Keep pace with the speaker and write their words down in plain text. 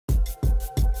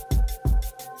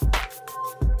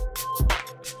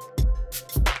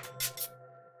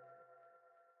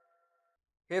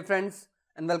Hey friends,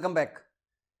 and welcome back.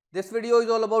 This video is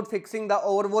all about fixing the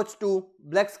Overwatch 2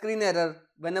 black screen error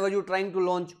whenever you're trying to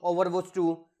launch Overwatch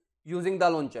 2 using the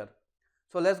launcher.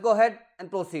 So let's go ahead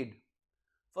and proceed.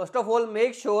 First of all,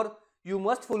 make sure you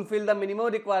must fulfill the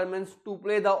minimum requirements to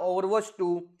play the Overwatch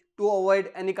 2 to avoid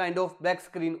any kind of black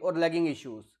screen or lagging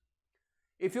issues.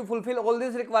 If you fulfill all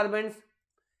these requirements,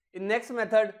 in next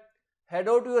method, head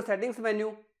over to your settings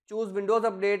menu, choose Windows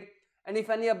Update, and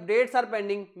if any updates are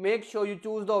pending, make sure you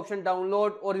choose the option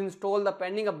download or install the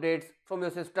pending updates from your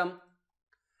system.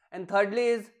 And thirdly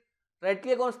is, right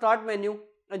click on start menu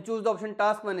and choose the option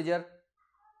task manager.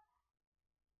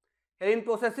 Here in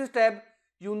processes tab,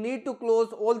 you need to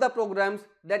close all the programs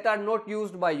that are not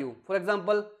used by you. For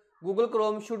example, Google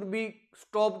Chrome should be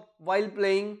stopped while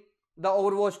playing the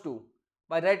Overwatch 2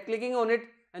 by right clicking on it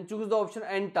and choose the option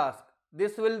end task.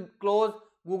 This will close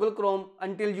Google Chrome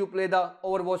until you play the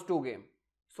Overwatch 2 game,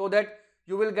 so that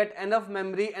you will get enough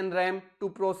memory and RAM to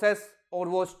process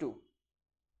Overwatch 2.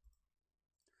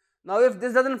 Now if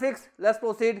this doesn't fix, let's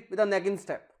proceed with the next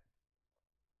step.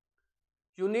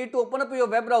 You need to open up your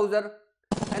web browser,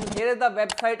 and here is the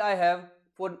website I have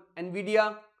for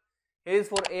Nvidia, here is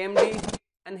for AMD,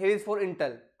 and here is for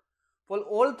Intel. For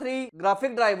all three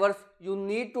graphic drivers, you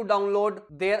need to download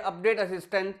their update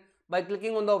assistant by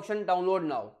clicking on the option download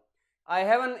now. I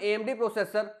have an AMD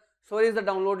processor, so here is the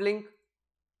download link.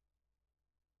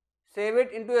 Save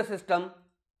it into your system.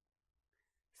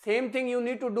 Same thing you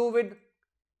need to do with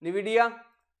Nvidia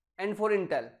and for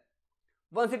Intel.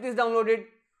 Once it is downloaded,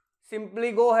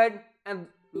 simply go ahead and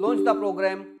launch the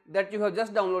program that you have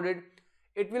just downloaded.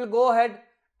 It will go ahead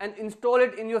and install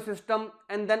it in your system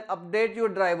and then update your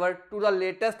driver to the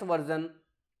latest version,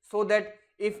 so that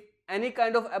if any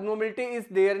kind of abnormality is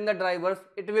there in the drivers,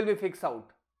 it will be fixed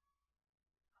out.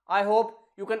 I hope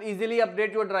you can easily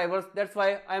update your drivers, that's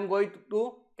why I am going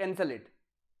to cancel it.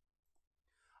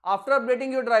 After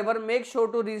updating your driver, make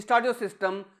sure to restart your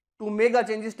system to make the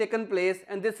changes taken place,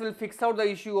 and this will fix out the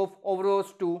issue of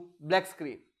Overwatch 2 black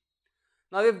screen.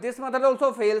 Now if this method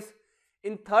also fails,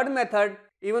 in third method,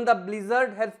 even the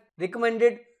Blizzard has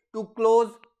recommended to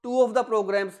close two of the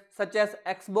programs such as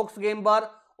Xbox Game Bar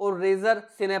or Razer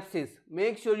Synapses.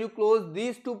 Make sure you close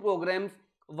these two programs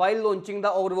while launching the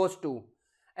Overwatch 2.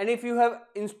 And if you have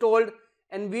installed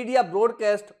Nvidia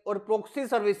broadcast or proxy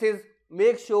services,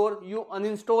 make sure you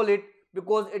uninstall it,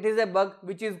 because it is a bug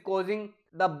which is causing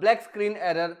the black screen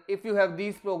error if you have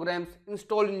these programs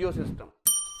installed in your system.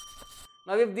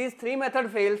 Now if these three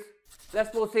methods fails, let's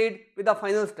proceed with the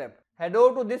final step. Head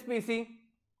over to this PC,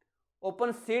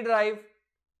 open C drive,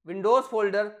 Windows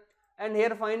folder, and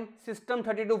here find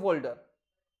System32 folder.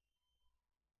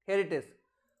 Here it is.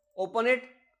 Open it,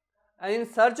 and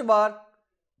in search bar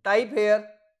type here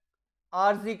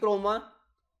RZ Chroma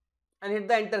and hit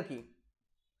the enter key.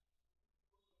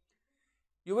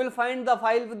 You will find the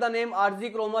file with the name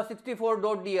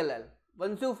rzchroma64.dll.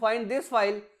 Once you find this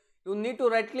file, you need to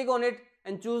right click on it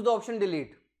and choose the option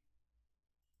delete.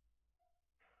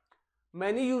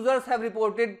 Many users have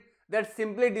reported that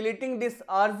simply deleting this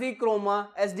RZ Chroma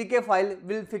SDK file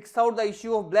will fix out the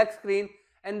issue of black screen,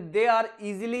 and they are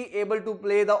easily able to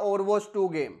play the Overwatch 2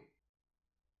 game.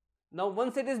 Now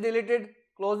once it is deleted,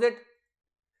 close it,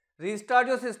 restart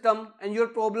your system, and your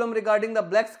problem regarding the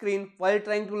black screen while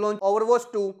trying to launch Overwatch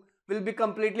 2 will be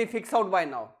completely fixed out by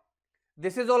now.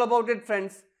 This is all about it,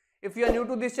 friends. If you are new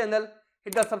to this channel,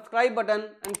 hit the subscribe button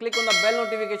and click on the bell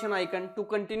notification icon to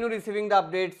continue receiving the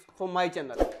updates from my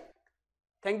channel.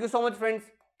 Thank you so much, friends.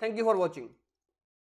 Thank you for watching.